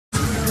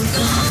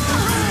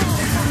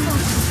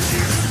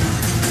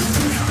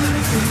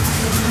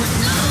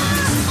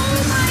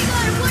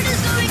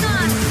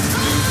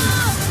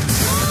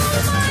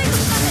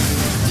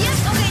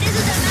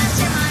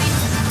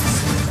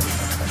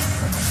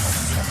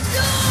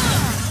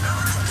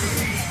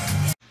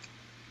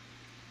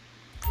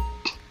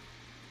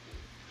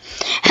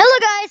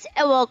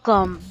and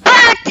welcome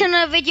back to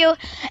another video.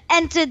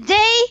 And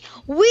today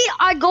we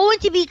are going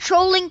to be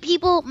trolling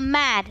people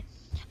mad.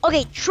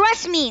 Okay,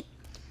 trust me,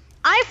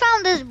 I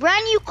found this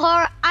brand new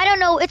car. I don't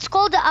know, it's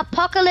called the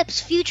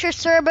Apocalypse Future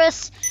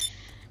Cerberus.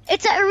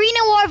 It's an arena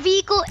war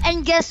vehicle,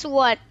 and guess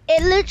what?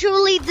 It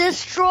literally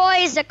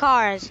destroys the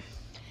cars.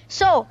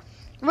 So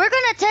we're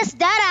gonna test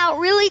that out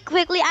really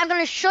quickly. I'm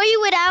gonna show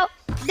you it out,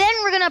 then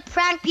we're gonna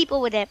prank people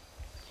with it.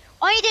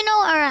 All you need to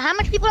know are how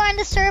much people are in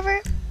the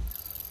server.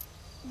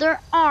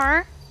 There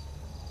are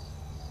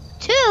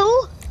 2.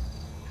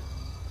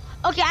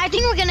 Okay, I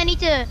think we're gonna need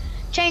to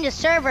change the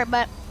server,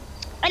 but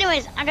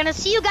anyways, I'm gonna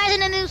see you guys in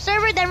the new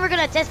server, then we're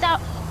gonna test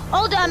out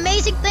all the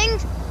amazing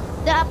things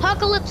the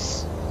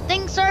Apocalypse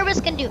thing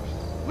service can do.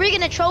 We're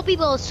gonna troll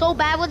people so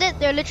bad with it,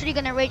 they're literally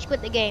gonna rage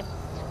quit the game.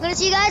 I'm gonna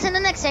see you guys in the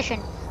next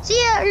session. See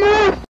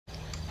ya!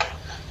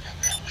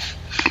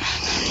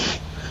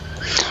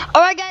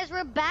 Alright guys,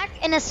 we're back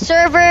in a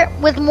server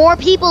with more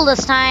people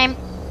this time.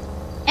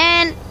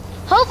 And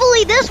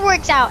hopefully this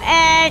works out.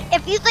 And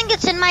if you think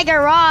it's in my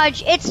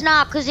garage, it's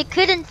not, because it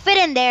couldn't fit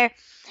in there.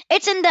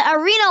 It's in the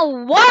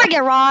arena war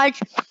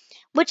garage,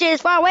 which is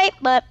far away,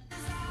 but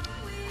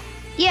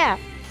yeah.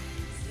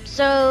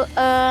 So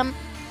I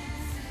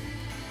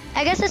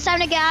guess it's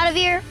time to get out of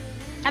here.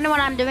 I don't know what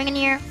I'm doing in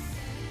here.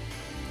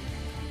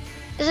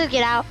 Let's just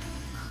get out.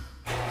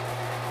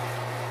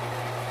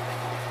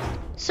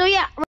 So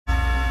yeah.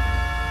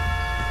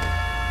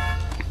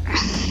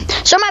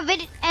 So my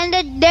video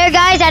ended there,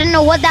 guys. I didn't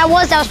know what that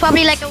was. That was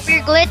probably like a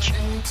weird glitch.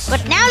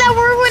 But now that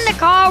we're in the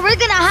car, we're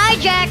gonna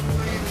hijack,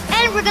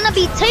 and we're gonna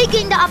be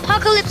taking the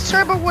Apocalypse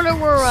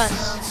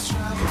Cerberus.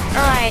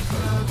 Alright.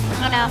 I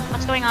don't know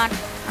what's going on.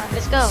 Alright,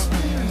 let's go.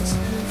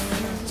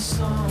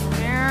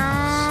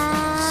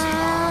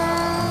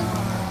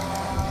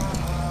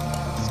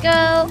 Let's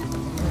go.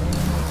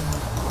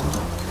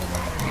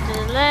 To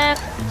the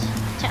left.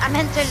 I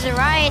meant to the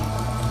right.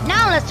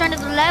 Now let's turn to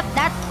the left.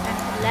 That's turn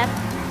to the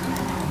left.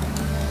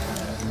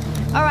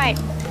 Alright,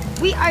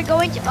 we are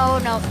going to, oh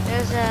no,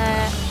 there's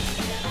a,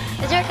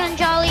 is there a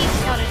Kanjali?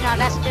 No, there's not,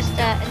 that's just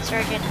an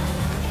insurgent.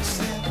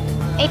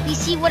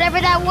 APC, whatever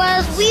that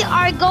was, we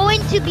are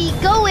going to be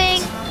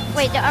going,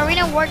 wait, the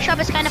arena workshop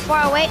is kind of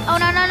far away. Oh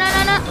no, no, no,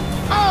 no, no,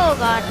 oh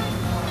god.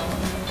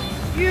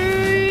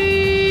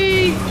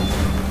 Yay!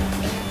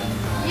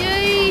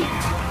 Yay!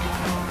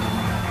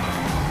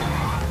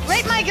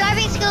 Rate my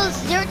driving skills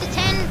 0 to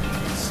 10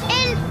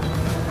 in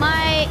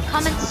my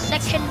comments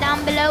section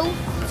down below.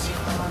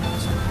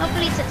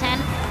 Hopefully it's a 10.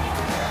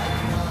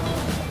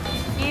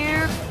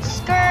 Here,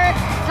 skirt.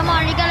 Come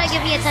on, you gotta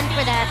give me a 10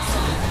 for that.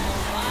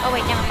 Oh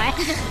wait, never mind.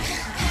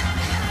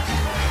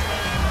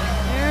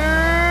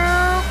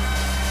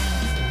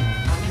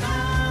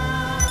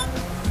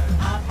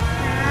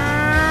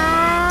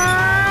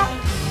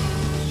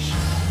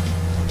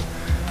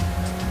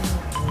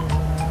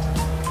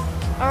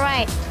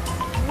 Alright,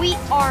 we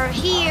are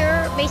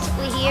here,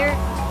 basically here.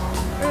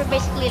 We're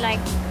basically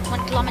like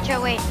 1 kilometer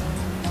away.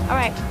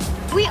 Alright.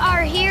 We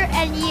are here,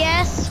 and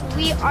yes,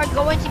 we are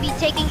going to be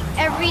taking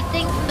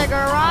everything from the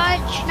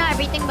garage. Not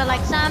everything, but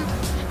like some.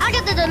 I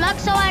got the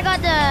deluxe, so I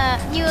got the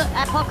new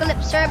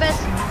Apocalypse Cerberus.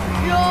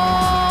 Yo!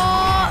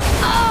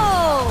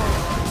 Oh!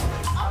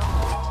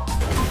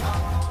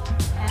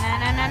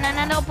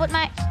 No, don't put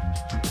my...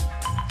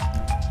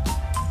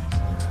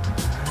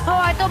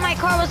 Oh, I thought my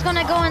car was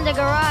gonna go in the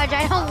garage.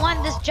 I don't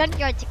want this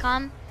junkyard to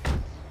come.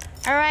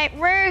 Alright,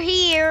 we're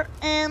here,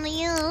 and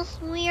yes,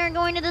 we are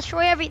going to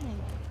destroy everything.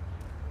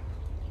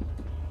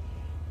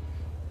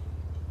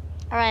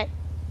 Alright,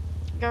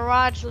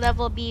 garage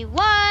level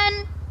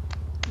B1.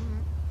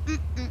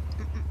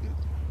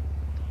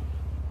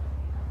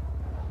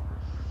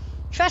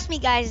 Trust me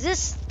guys,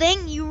 this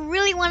thing, you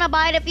really want to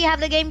buy it if you have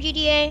the game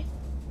GTA.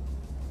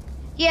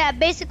 Yeah,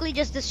 basically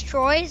just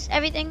destroys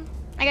everything,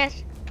 I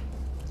guess.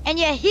 And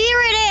yeah,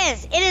 here it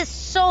is. It is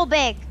so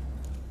big.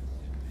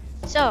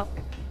 So,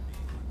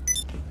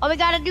 all we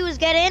gotta do is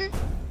get in.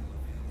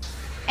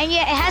 And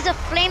yeah, it has a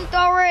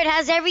flamethrower, it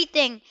has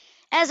everything. It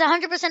has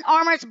 100%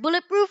 armor, it's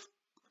bulletproof.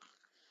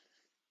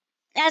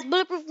 It has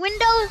bulletproof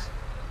windows,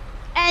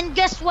 and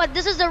guess what?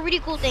 This is a really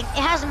cool thing.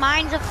 It has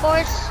mines, of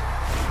course.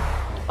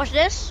 Watch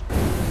this.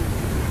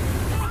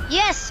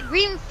 Yes,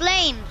 green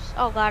flames.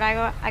 Oh god,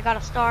 I got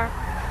a star.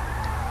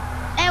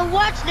 And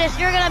watch this.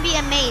 You're gonna be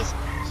amazed.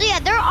 So yeah,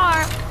 there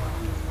are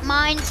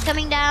mines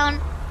coming down.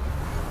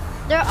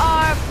 There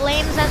are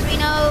flames, as we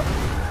know.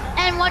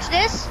 And watch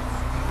this.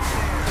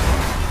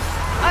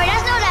 Alright,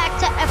 that's not that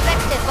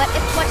effective, but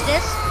if watch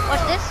this.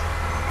 Watch this.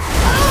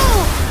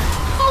 Oh!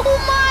 Oh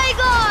my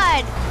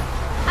god!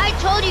 I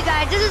told you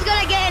guys, this is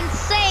gonna get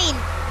insane.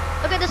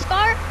 Look at this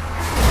car.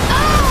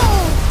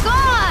 Oh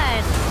god!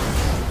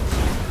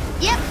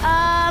 Yep,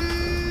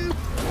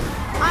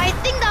 I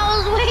think that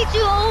was way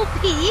too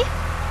OP.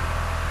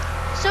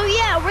 So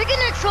yeah, we're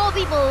gonna troll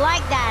people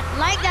like that.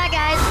 Like that,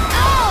 guys.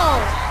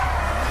 Oh!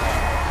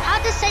 How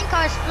the same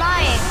car is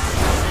flying.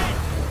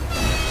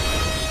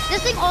 This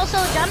thing also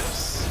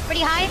jumps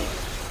pretty high.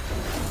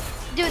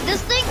 Dude,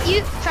 this thing,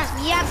 trust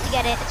me, you have to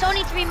get it. It's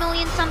only 3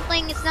 million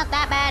something. It's not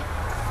that bad.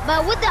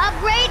 But with the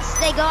upgrades,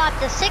 they go up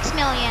to 6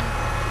 million.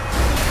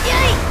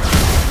 Yay!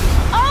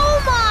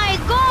 Oh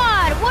my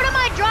god! What am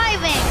I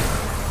driving?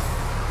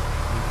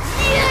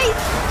 Yay!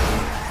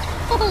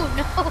 Oh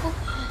no.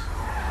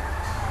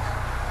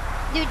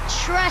 Dude,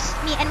 trust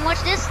me. And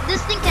watch this.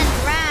 This thing can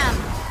ram.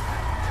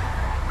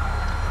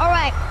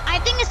 Alright, I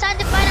think it's time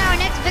to find our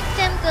next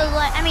victim. Because,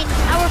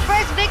 our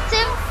first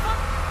victim.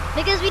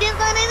 Because we didn't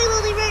find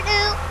anybody right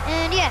now.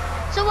 And yeah.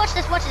 So watch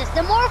this, watch this.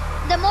 The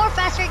more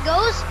faster it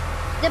goes,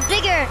 the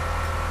bigger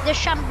the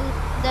shunt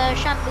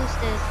boost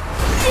is.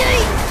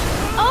 Yay!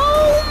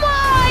 Oh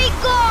my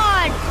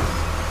god!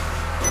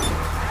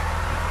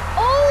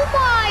 Oh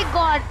my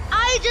god!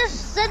 I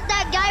just sent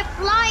that guy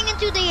flying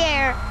into the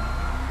air.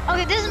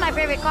 Okay, this is my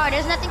favorite car.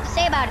 There's nothing to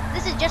say about it.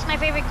 This is just my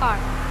favorite car.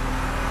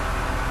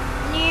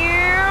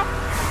 Yeah.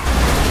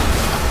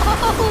 Oh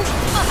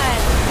god.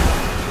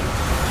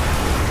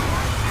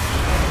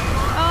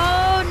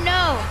 Oh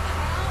no.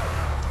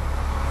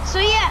 So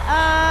yeah,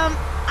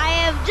 I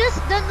have just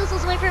done this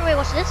as my favorite. Wait,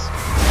 watch this.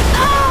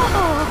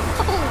 Oh!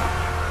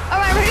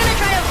 Alright, we're gonna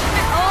try to.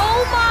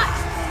 Oh my.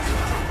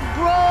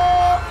 Bro.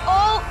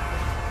 Oh.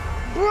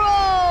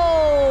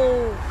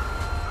 Bro.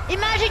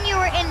 Imagine you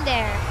were in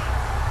there.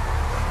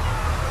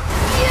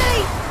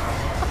 Yay!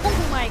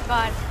 Oh my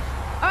god.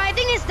 Alright, I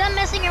think it's done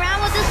messing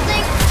around with this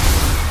thing.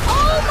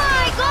 Oh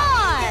my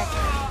god!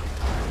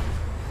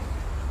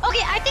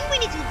 Okay, I think we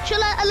need to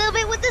chill out a little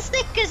bit with this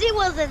thing because it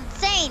was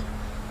insane.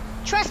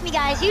 Trust me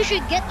guys, you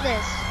should get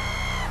this.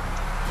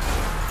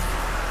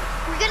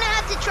 We're gonna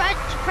have to try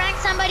to prank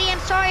somebody. I'm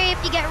sorry if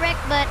you get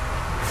wrecked, but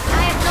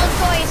I have no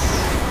choice.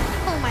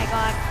 Oh my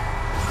god.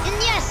 And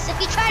yes, if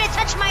you try to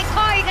touch my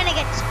car, you're gonna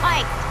get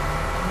spiked.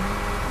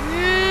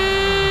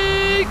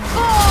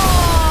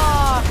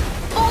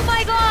 Oh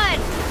my god!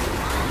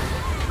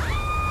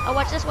 Oh,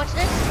 watch this, watch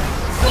this.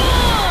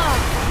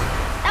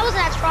 That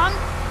wasn't that strong.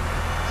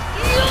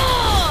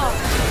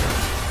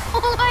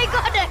 Oh my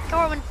god, that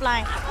car went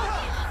flying.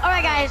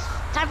 Alright guys,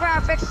 time for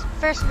our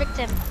first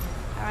victim.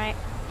 Alright,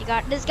 you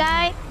got this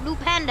guy, Blue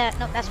Panda.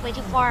 No, that's way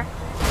too far.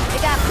 We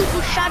got Poo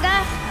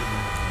Shaga.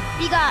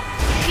 We got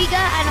Shiga,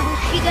 I know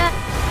who's Shiga.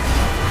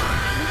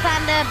 Blue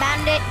Panda,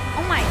 Bandit.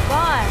 Oh my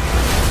god.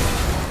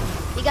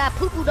 We got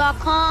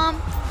poopoo.com.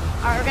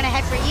 Alright, we're gonna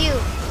head for you.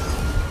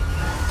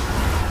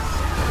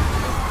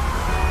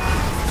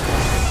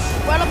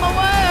 Run him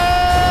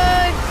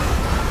away!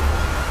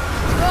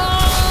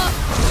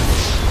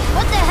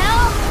 What the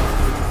hell?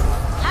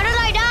 How did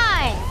I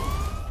die?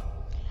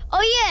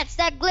 Oh yeah, it's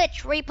that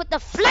glitch where you put the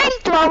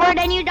flamethrower,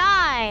 then you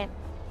die.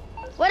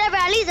 Whatever,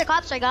 at least the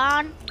cops are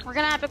gone. We're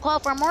gonna have to call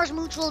for Mars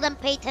Mutual, then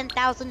pay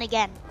 10,000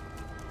 again.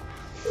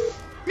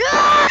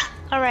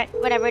 Alright,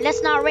 whatever.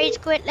 Let's not rage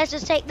quit. Let's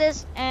just take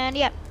this and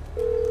yeah.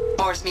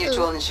 Mars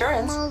Mutual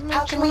Insurance.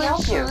 How can we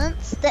help you?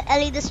 The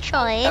Ellie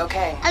destroyed.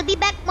 Okay. I'll be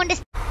back when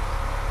this.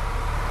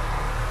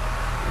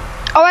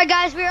 Alright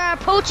guys, we are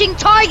approaching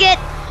target.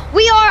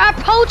 We are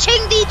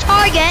approaching the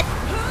target.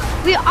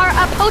 We are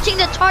approaching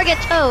the target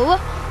too.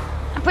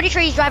 I'm pretty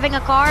sure he's driving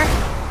a car.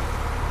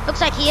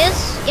 Looks like he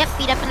is. Yep,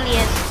 he definitely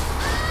is.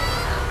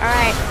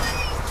 Alright.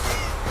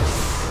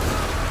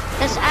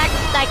 Let's act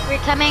like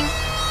we're coming.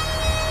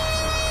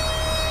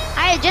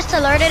 I just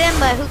alerted him,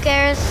 but who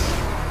cares?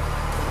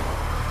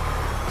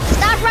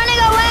 Stop running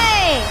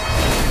away!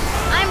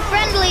 I'm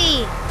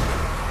friendly.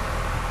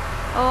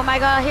 Oh my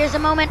god, here's the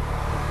moment.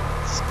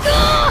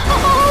 Oh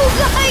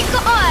my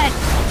god!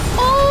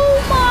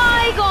 Oh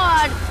my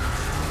god!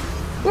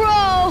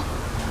 Bro!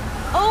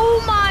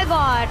 Oh my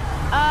god!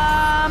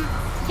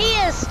 He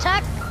is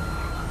stuck.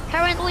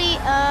 Currently,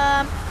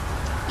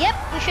 yep,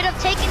 we should have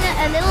taken it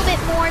a little bit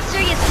more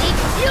seriously.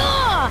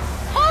 Yeah!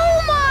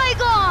 Oh my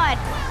god!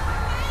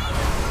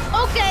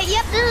 Okay,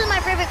 yep, this is my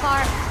favorite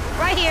car.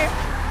 Right here.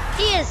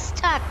 He is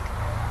stuck.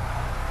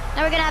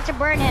 Now we're gonna have to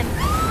burn him.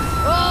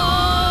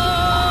 Oh!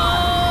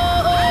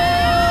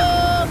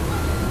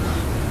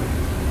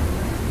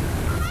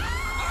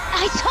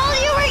 I told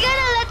you we're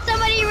gonna let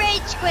somebody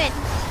rage quit.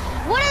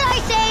 What did I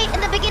say in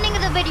the beginning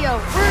of the video?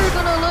 We're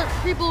gonna let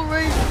people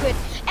rage quit.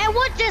 And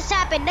what just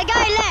happened? The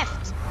guy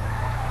left.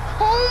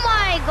 Oh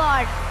my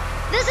god.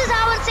 This is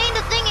how insane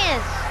the thing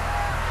is.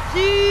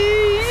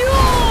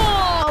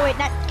 Oh wait,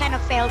 that kind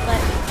of failed, but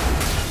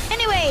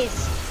anyways,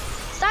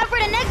 it's time for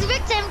the next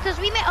victim because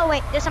we may. Oh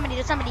wait, there's somebody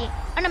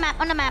on the map,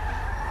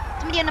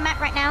 somebody on the map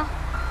right now.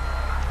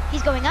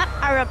 He's going up.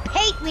 I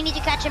repeat, we need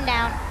to catch him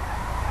down.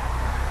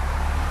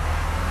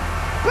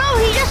 Bro,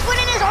 he just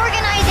went in his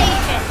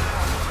organization.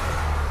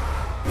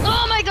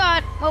 Oh my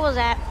god, what was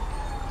that?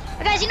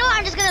 But guys, you know what?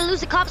 I'm just gonna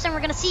lose the cops and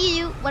we're gonna see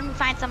you when we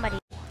find somebody.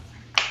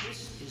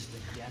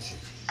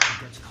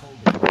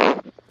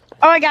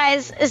 Alright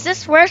guys,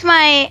 where's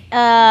my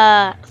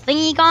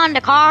thingy gone,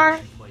 the car?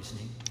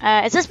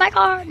 Is this my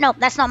car? No,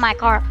 that's not my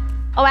car.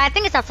 Oh, I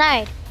think it's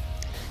outside.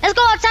 Let's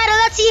go outside and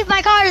let's see if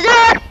my car is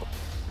there.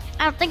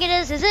 I don't think it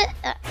is it?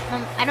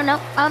 I don't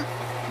know.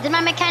 Did my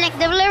mechanic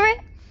deliver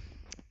it?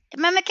 If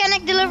my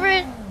mechanic deliver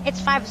it,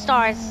 it's 5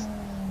 stars.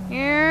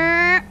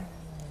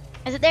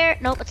 Is it there?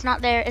 Nope, it's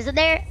not there. Is it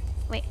there?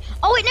 Wait.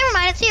 Oh wait, never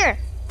mind. It's here.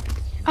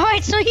 All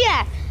right. So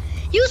yeah,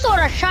 you saw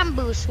the shunt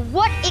boost.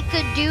 What it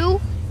could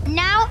do.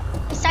 Now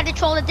decided to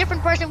troll a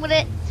different person with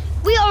it.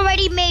 We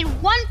already made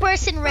one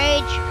person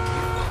rage.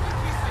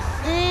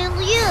 And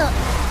yeah,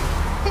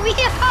 we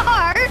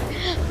are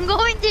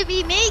going to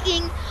be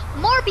making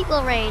more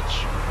people rage.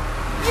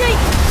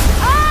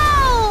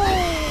 Oh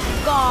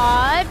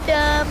God.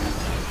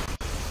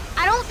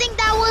 I don't think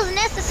that was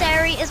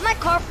necessary. Is my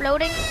car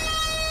floating?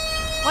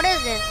 What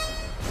is this?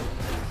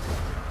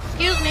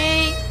 Excuse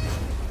me.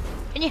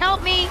 Can you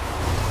help me?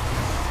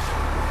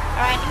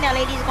 Alright, I think that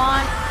lady's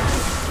gone.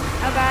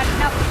 Oh God,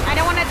 no. I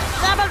don't want to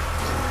stop him.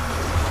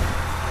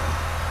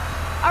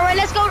 Alright,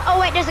 let's go. Oh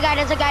wait, there's a guy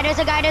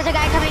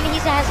coming. He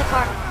has a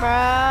car.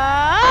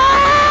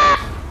 Bruh.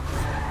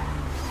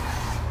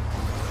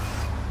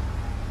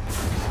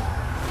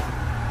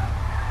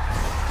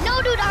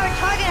 No, dude, our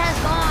target has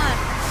gone.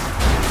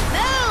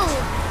 Move.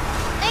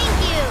 Thank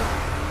you.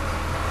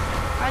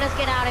 Alright, let's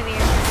get out of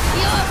here.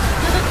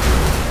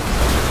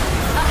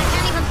 Oh, I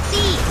can't even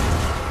see.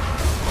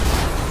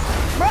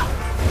 Bro,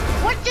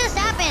 what just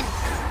happened?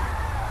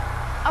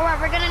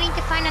 Alright, we're gonna need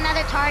to find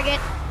another target.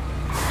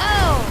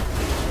 Oh.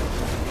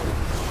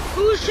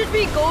 Who should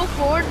we go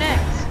for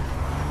next?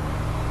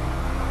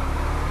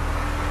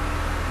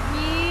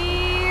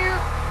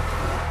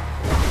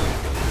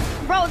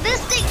 Bro, this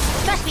thing,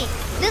 trust me,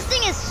 this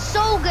thing is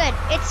so good.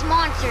 It's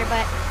monster,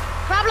 but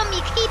problem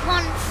you keep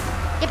on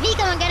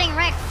getting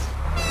wrecked.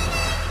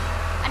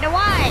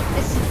 Otherwise,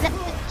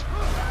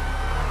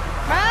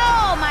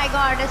 oh my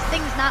God, this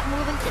thing's not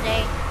moving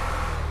today.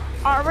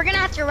 Or we're gonna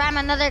have to ram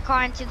another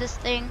car into this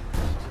thing.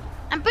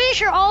 I'm pretty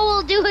sure all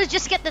we'll do is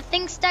just get the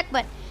thing stuck,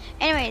 but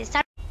anyways,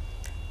 time.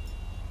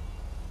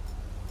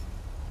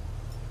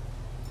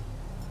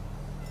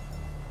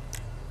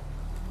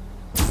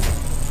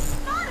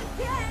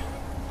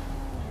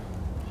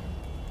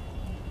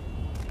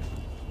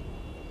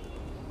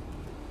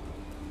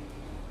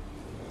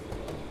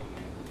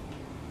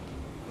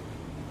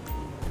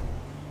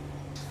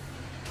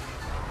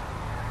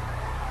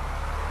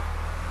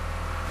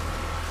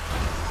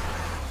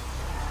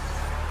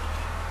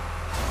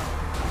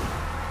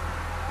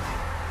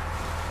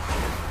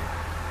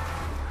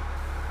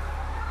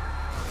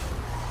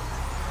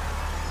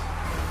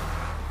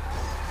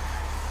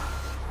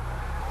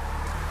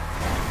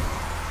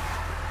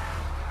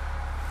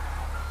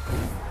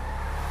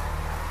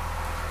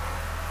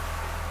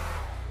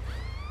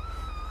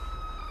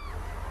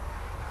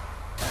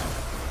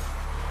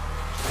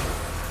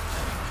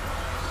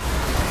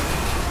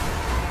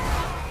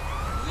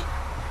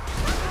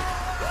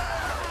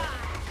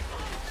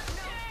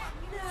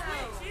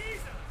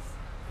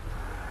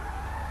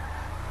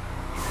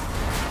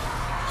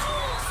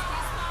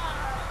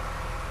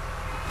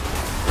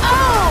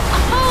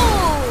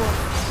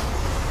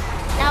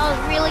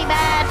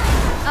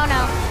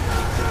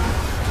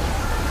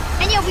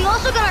 We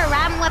also got a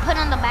ram weapon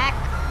on the back,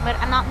 but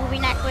I'm not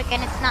moving that quick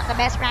and it's not the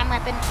best ram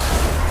weapon.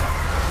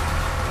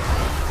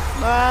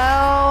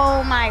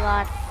 Oh my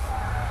God.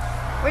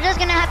 We're just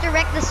gonna have to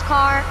wreck this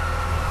car.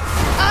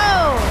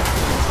 Oh!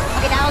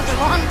 Okay, that was the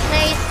wrong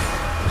place.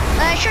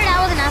 Sure, that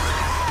was enough.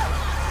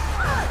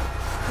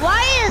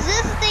 Why is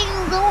this thing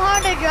so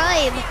hard to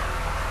drive?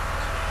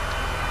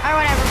 Or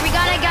whatever, we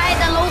got a guy at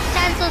the Los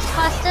Santos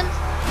Customs.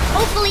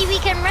 Hopefully we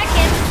can wreck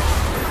him.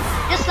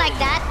 Just like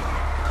that.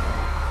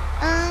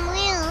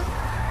 Yeah.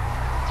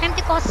 Time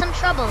to cause some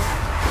trouble.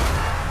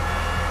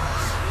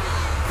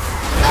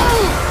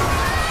 Oh!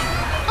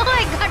 Oh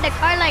my God, the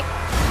car like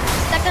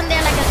stuck in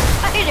there like a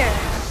spider.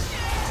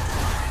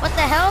 What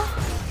the hell?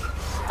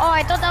 Oh,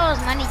 I thought that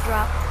was money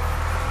drop.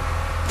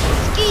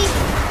 Ski.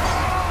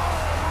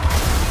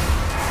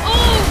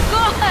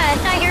 Oh God,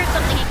 I hear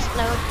something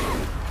explode.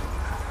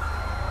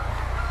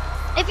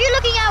 If you're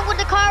looking at what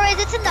the car is,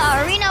 it's in the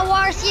Arena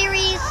War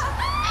series.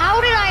 How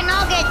did I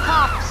not get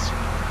cops?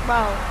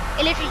 Bro,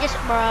 it literally just,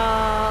 bro.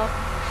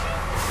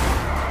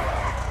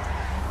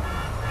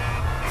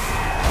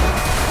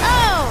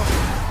 Oh!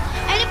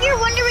 And if you're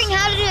wondering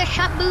how to do a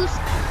shot boost,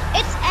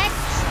 it's X,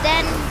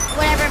 then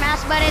whatever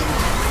mouse button.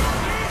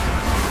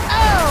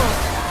 Oh!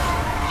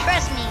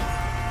 Trust me.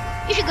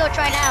 You should go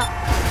try it out.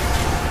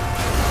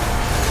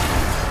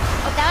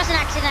 Oh, that was an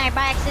accident. I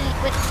by accident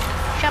with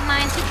shot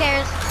mines. Who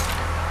cares?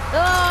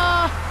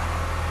 Oh!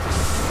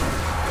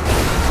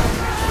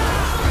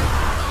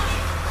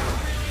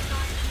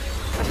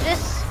 What's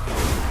this?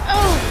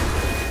 Oh!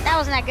 That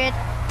wasn't that good.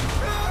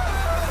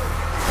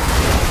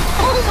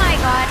 Oh my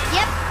God.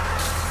 Yep.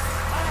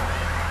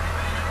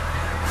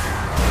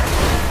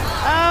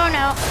 Oh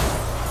no.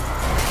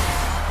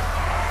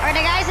 Are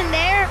the guys in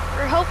there?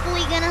 We're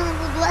hopefully gonna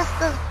bless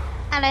the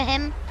out of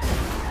him.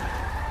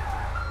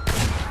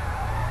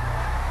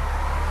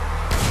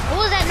 What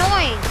was that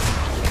noise?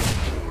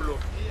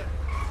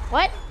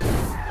 What?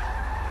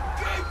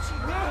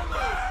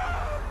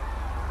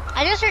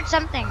 I just heard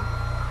something.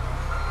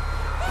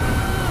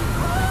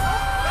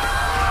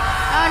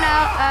 Oh no.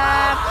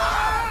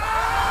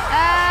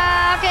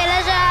 Okay,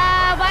 let's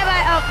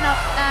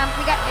no.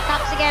 We got the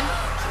cops again.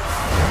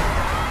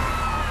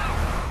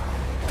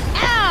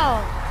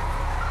 Ow!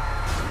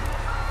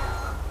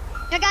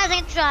 Hey guys,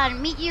 I'm trying to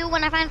meet you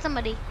when I find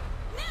somebody.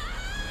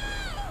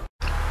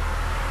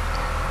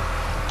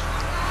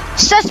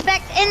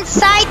 Suspect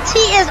inside.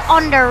 He is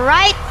on the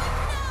right.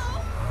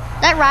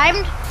 That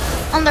rhymed.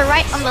 On the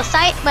right, on the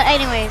site. But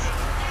anyways,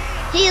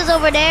 he is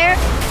over there.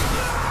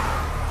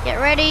 Get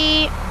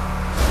ready.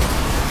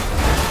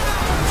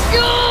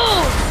 Go!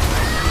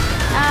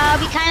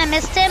 We kind of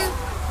missed him.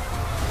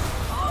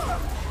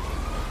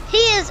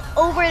 He is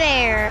over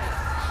there.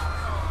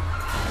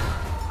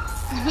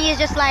 He is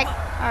just like,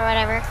 or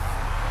whatever.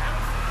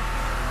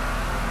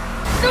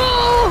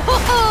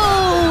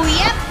 Oh,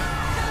 yep.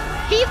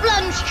 He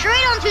flung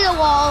straight onto the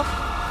wall.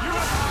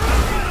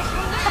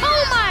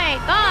 Oh my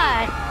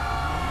god.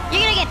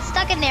 You're gonna get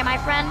stuck in there, my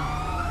friend.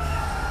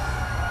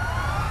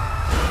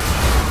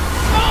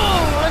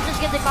 Oh, let's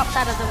just get the cops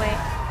out of the way.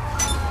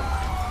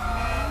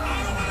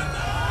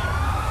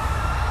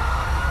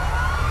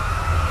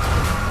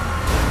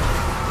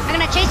 I'm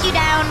gonna chase you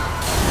down.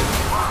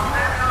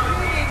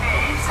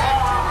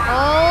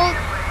 Oh.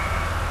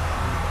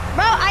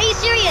 Bro, are you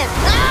serious?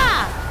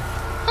 Ah!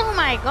 Oh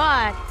my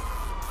god.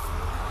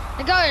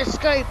 The guy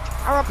escaped.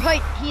 I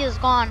repeat, he is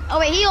gone. Oh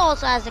wait, he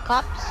also has the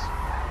cops.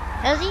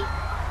 Does he?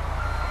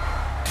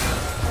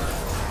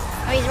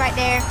 Oh, he's right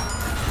there.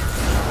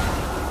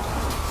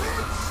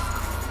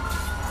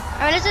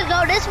 Alright, let's just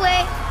go this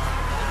way.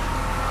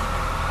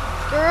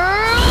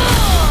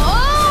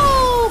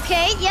 Oh,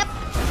 okay, yep.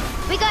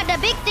 We got the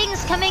big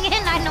things coming in.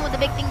 I know what the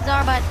big things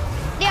are, but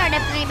they are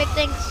definitely big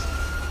things.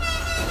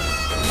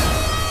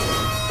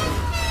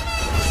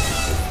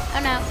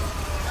 Oh no.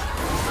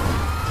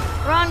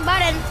 Wrong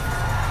button.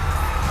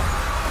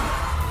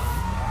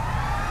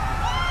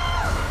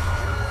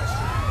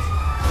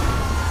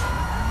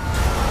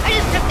 I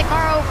just flipped the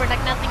car over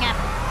like nothing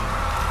happened.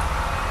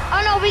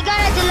 Oh no, we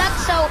got a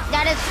deluxe, so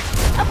that is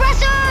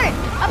oppressor!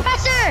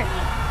 Oppressor!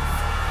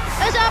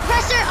 There's an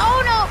oppressor!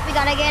 Oh no! We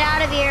gotta get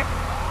out of here.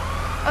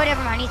 Oh,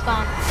 never mind, he's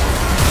gone.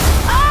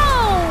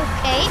 Oh,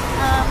 okay.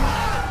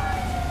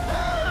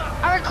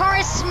 Our car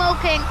is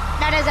smoking.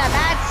 That is a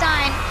bad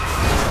sign.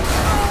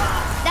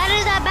 That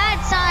is a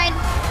bad sign.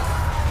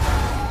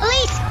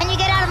 Police, can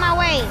you get out of my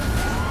way?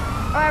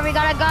 Alright, we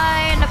got a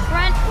guy in the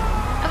front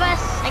of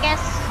us, I guess.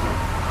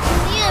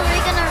 Yeah,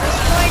 we're gonna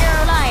destroy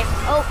their life.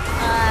 Oh,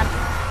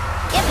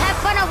 yep, have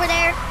fun over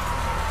there.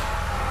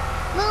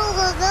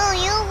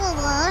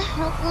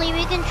 Hopefully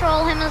we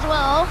control him as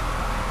well.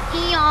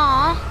 He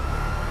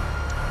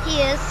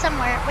is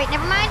somewhere. Wait,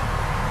 never mind.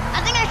 I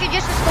think I should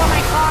just restore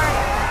my car.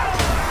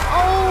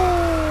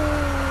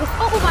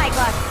 Oh my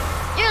god.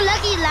 You're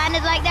lucky you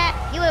landed like that.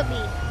 You will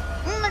be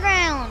on the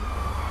ground.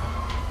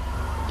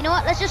 You know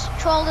what? Let's just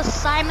troll the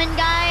Simon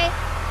guy.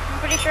 I'm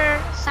pretty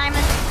sure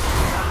Simon.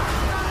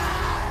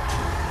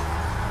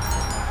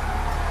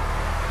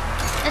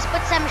 Let's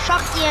put some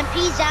shock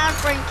EMPs down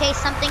for in case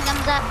something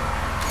comes up.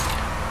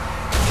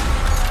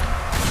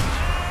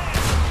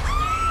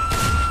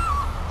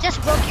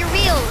 Just broke your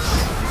wheels.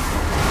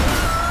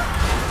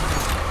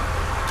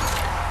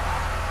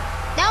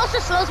 That also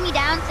slows me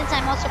down since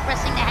I'm also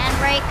pressing the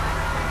handbrake.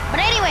 But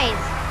anyways.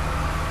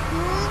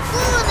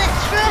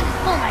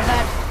 Oh my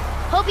god.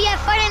 Hope you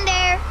have fun in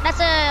there. That's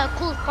a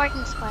cool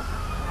parking spot.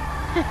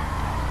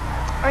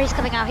 Or he's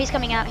coming out, he's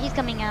coming out, he's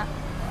coming out.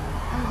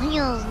 He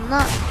is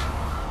not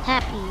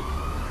happy.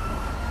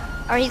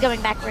 Or he's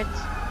going backwards.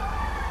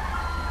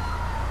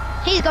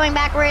 He's going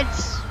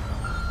backwards.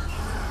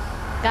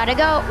 Gotta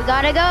go, we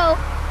gotta go.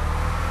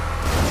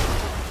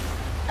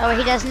 Oh,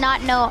 he does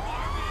not know.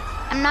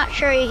 I'm not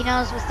sure he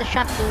knows what's the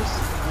shunt boost.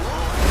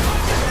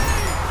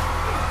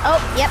 Oh,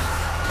 yep.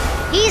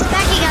 He's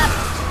backing up.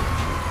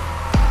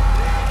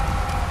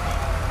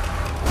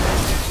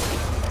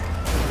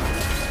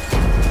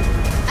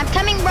 I'm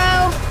coming,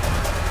 bro.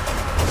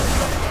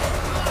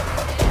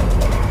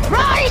 Bro,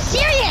 are you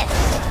serious?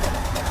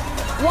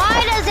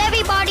 Why does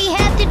everybody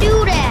have to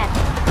do that?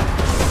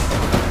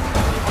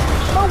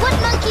 Oh, what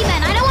monkey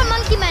man? I don't want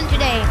monkey man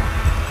today.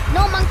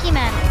 No monkey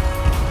man.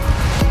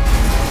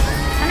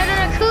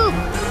 Another coupe.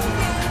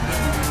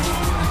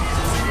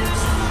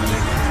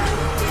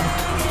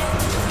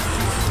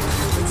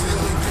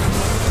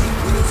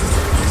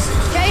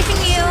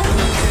 Chasing you.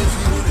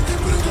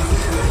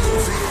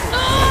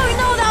 Oh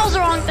no, that was the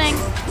wrong thing.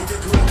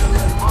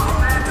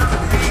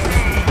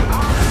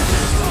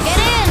 Get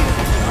in.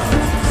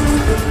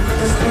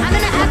 I'm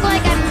gonna act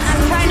like I'm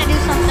trying to do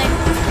something.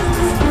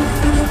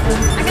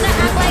 I'm gonna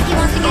act like he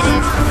wants to get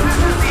in.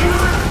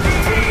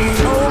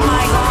 Oh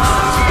my god.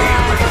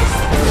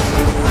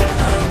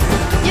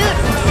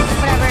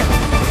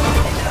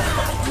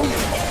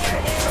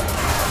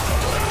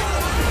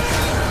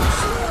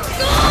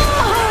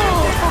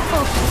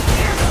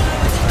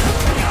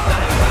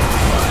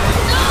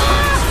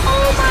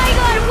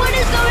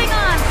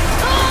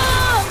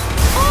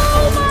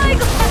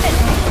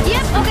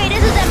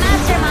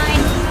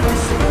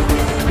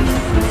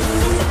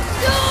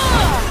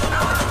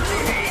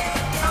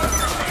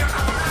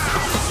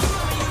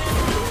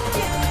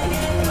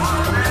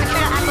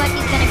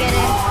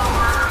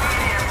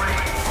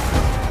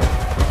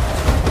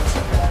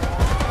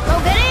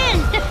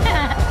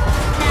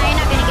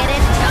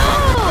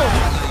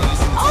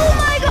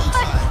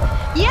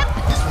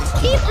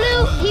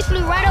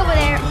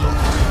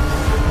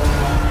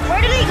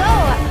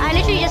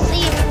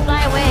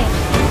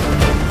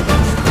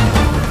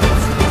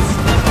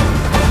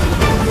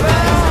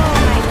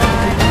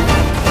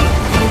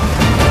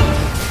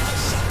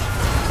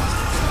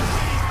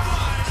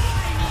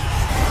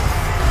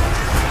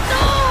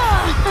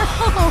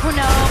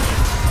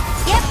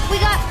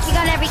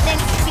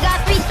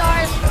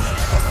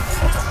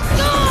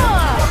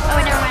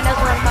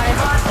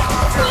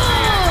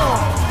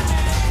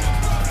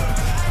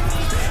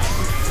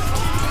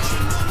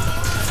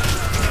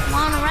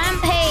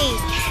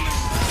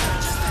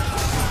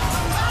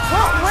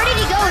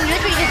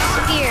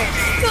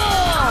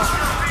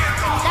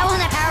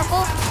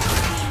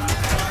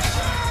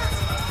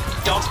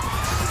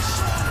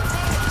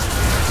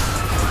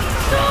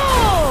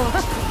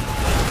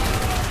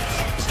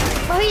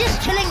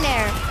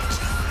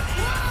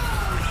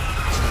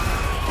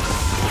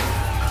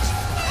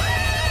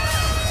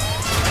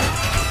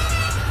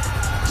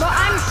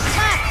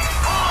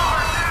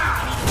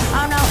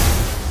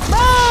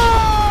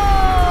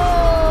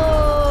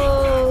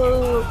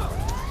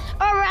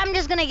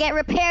 gonna get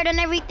repaired and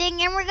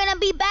everything, and we're gonna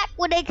be back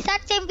with the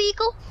exact same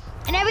vehicle,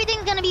 and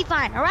everything's gonna be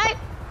fine. All right?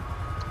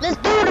 Let's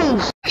do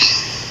this.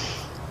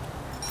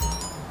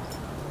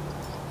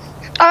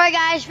 All right,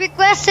 guys.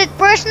 Requested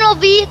personal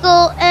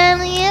vehicle,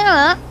 and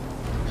yeah,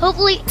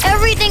 hopefully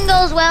everything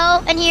goes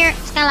well. And here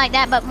it's kind of like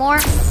that, but more.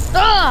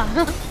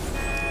 Ugh.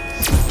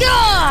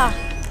 Ugh.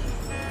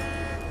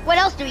 What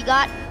else do we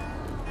got?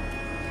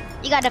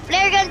 You got the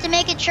flare gun to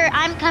make it sure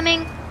I'm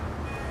coming.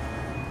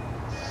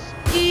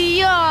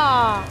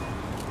 Yeah.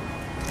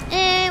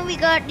 And we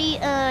got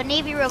the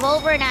Navy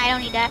revolver. Nah, I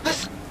don't need that.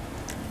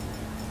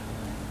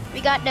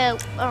 We got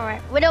the,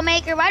 alright,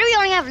 Widowmaker. Why do we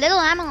only have little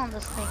ammo on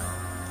this thing?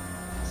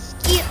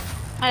 Skip.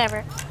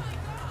 Whatever.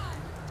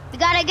 We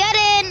gotta get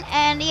in,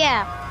 and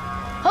yeah.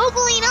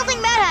 Hopefully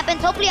nothing bad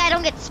happens. Hopefully I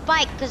don't get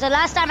spiked, because the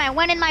last time I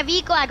went in my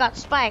vehicle, I got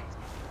spiked.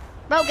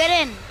 Bro, get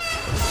in.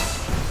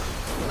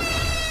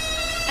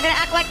 I'm gonna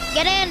act like,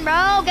 get in,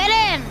 bro, get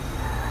in.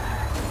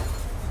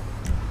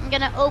 I'm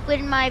gonna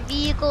open my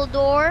vehicle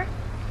door.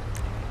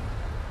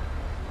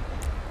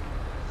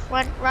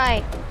 Front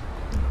right.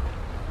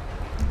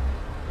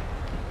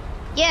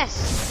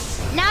 Yes.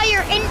 Now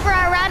you're in for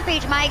a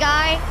rampage, my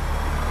guy.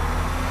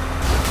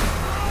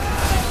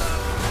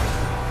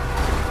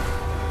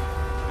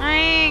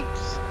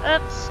 Thanks.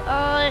 That's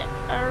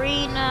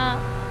arena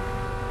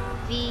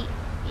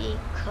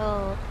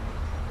vehicle.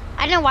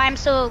 I don't know why I'm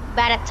so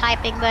bad at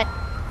typing, but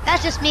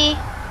that's just me.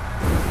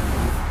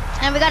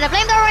 And we got a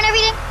flamethrower and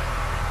everything.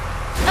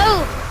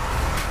 Oh.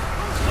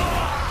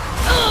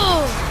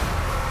 Oh.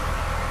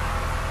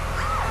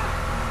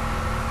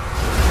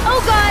 Oh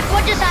God,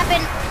 what just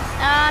happened?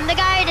 The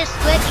guy just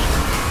glitched.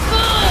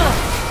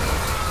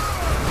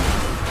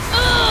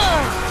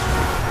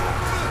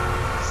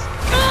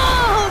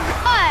 Oh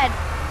God!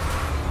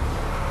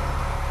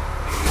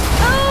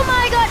 Oh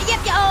my God! Yep.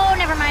 Oh,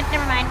 never mind.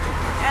 Never mind.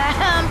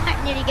 I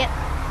nearly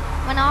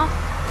went off.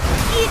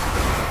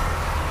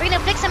 We're gonna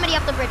flick somebody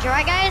off the bridge,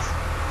 alright, guys?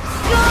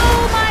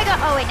 Oh my God!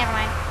 Oh wait, never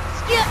mind.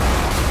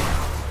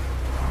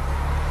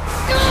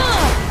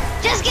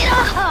 Just get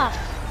off!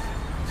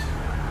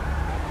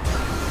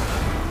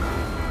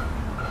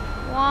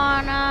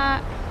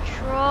 Wanna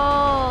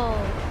troll?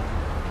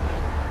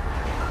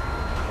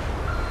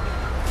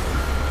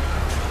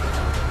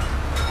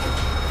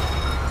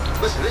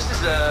 Listen, this is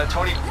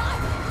Tony.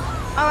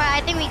 Alright,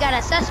 I think we got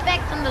a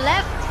suspect on the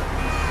left.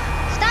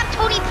 Stop,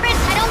 Tony Prince.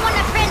 I don't want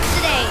a prince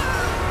today.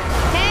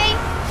 Okay?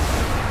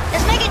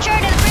 Just making sure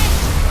that the prince.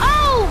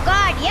 Oh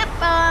God, yep.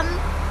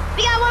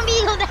 We got one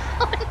vehicle down.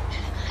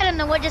 I don't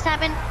know what just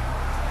happened.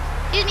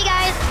 Excuse me,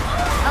 guys.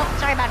 Oh,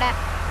 sorry about that.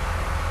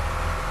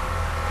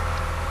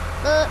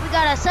 We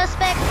got a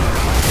suspect.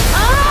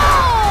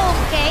 Oh,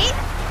 okay.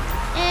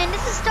 And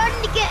this is starting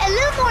to get a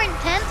little more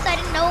intense. I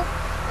didn't know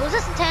it was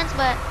this intense,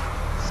 but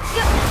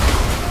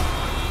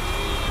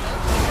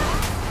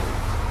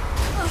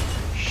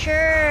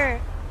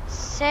sure.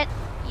 Set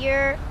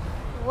your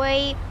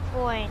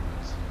waypoint.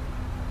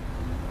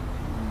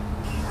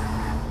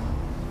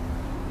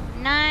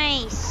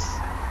 Nice.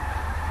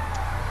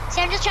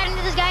 See, I'm just chatting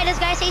to this guy. This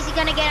guy says he's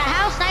gonna get a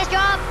house. Nice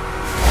job.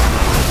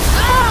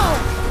 Oh,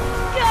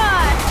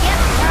 God. Yep.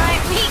 All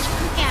right. We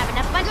have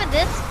enough fun with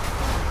this.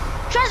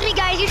 Trust me,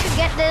 guys. You should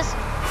get this.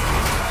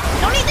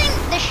 The only thing,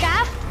 the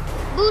shaft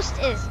boost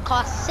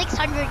costs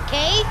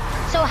 600k.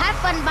 So have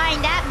fun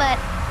buying that. But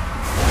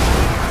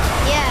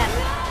yeah.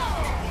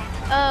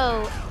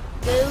 Oh,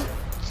 go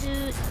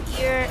to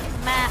your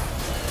map.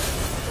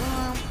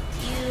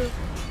 You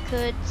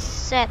could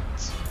set.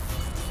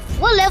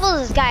 What level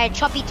is this guy?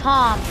 Choppy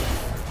Tom.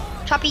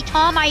 Choppy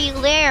Tom, are you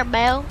there,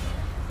 Belle?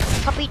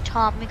 Choppy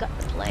Tom, we got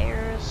the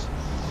players.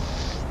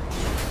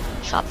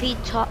 Choppy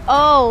Tom.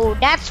 Oh,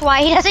 that's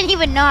why he doesn't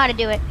even know how to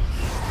do it.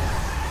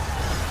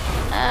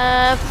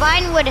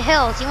 Vinewood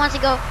Hills. He wants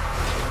to go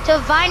to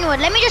Vinewood.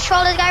 Let me just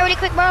troll this guy really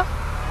quick, bro.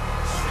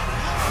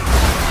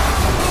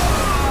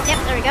 Yep,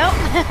 there we go.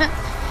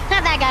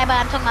 Not that guy, but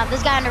I'm talking about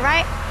this guy on the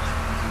right.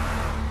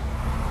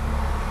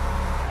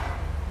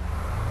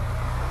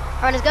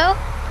 Alright, let's go.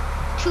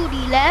 To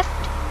the left.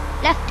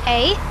 Left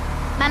A.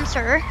 Ma'am,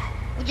 sir.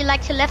 Would you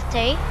like to left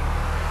A?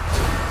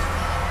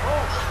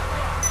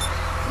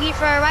 Need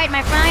for a ride,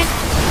 my friend.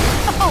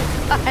 Oh,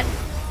 God.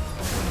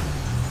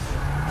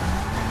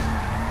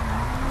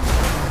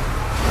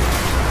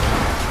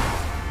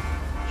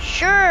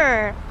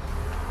 Sure.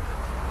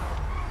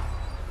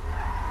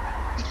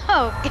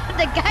 Oh, God,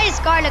 the guy's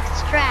car looks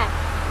strapped.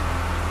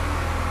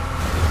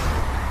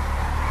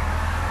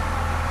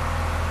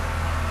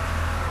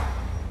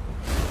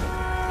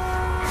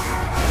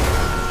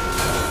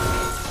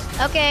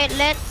 Okay,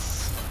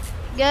 let's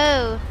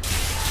go.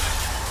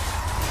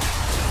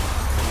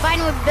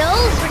 Vinewood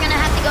Bills? We're gonna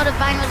have to go to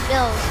Vinewood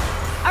Bills.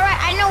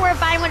 Alright, I know where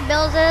Vinewood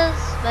Bills is,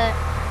 but...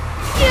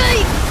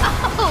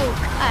 Oh,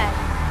 God.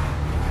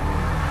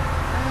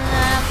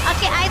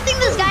 Okay, I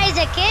think this guy is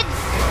a kid.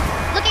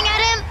 Looking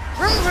at him,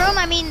 vroom vroom,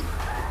 I mean,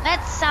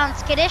 that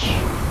sounds kiddish.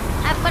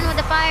 Have fun with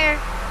the fire.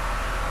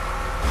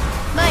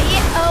 But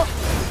yeah, oh.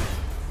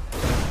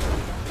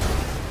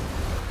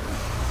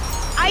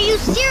 I you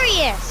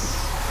serious?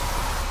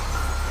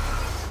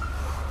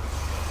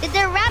 Did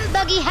the ram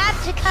buggy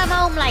have to come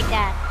home like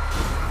that?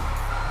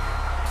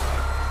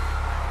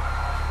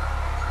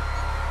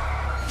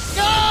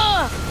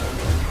 No!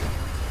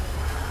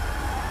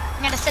 I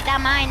gotta set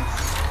down mines.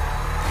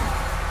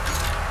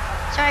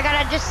 Sorry, I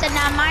gotta just set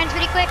down mines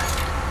pretty quick.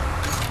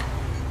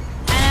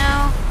 I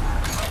know.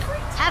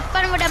 Have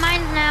fun with the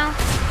mines now.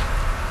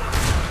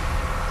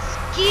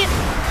 Skip.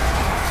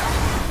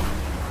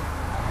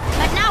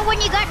 But now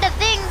when you got the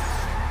thing,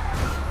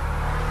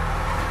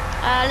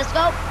 let's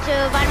go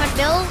to Vinewood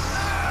Bills.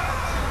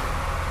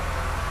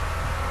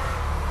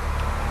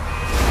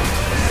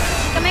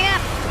 Coming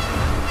up.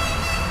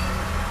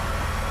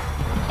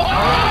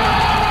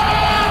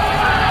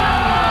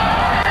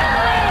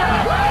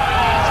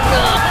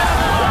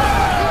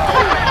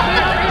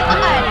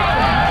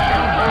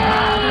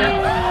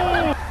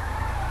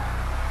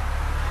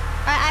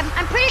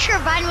 I'm pretty sure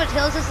Vinewood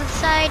Hills is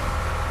inside.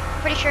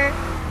 Pretty sure.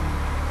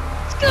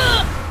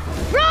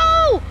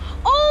 Bro!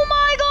 Oh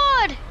my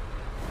god!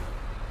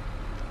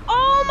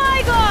 Oh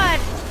my god!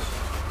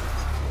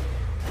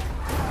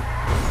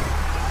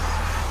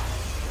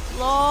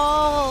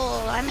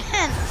 Lol, I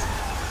meant.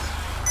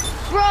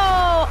 Bro,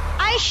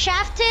 I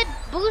shafted,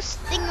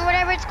 boosting, or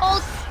whatever it's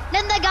called.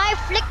 Then the guy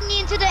flicked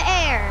me into the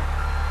air.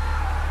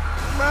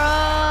 Bro,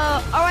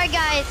 alright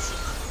guys.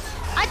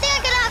 I think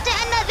I'm gonna have to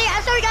end that there.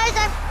 I'm sorry guys,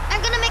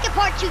 I'm gonna make a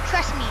part 2,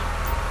 trust me.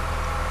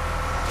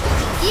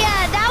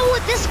 Yeah,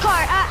 this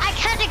car, I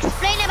can't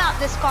explain about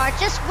this car. It's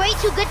just way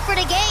too good for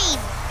the game.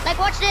 Like,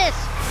 watch this.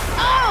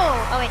 Oh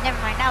wait, never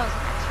mind.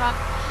 That's wrong.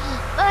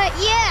 But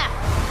yeah,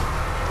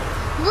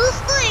 this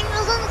thing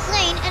is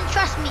insane, and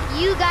trust me,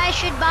 you guys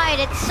should buy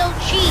it. It's so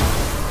cheap.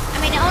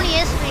 I mean, it only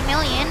is 3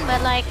 million, but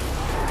like,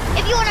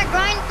 if you wanna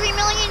grind 3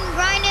 million,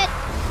 grind it.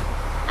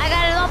 I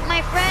got it off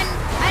my friend.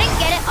 I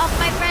didn't get it off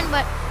my friend,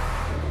 but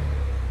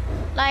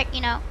like,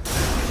 you know,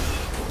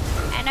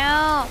 I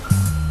know.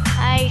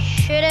 I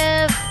should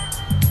have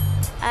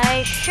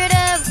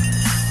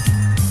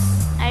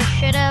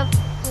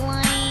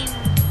flamed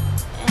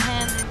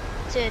him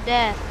to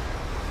death.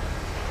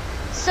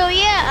 So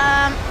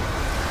yeah,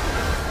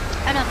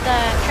 I know the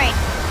train.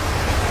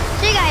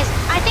 So you guys,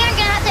 I think I'm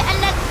gonna have to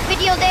end that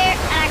video there,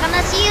 and I'm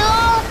gonna see you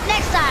all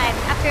next time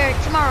after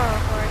tomorrow,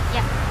 or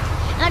yeah.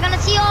 And I'm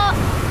gonna see you all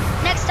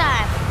next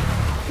time.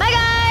 Bye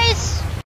guys.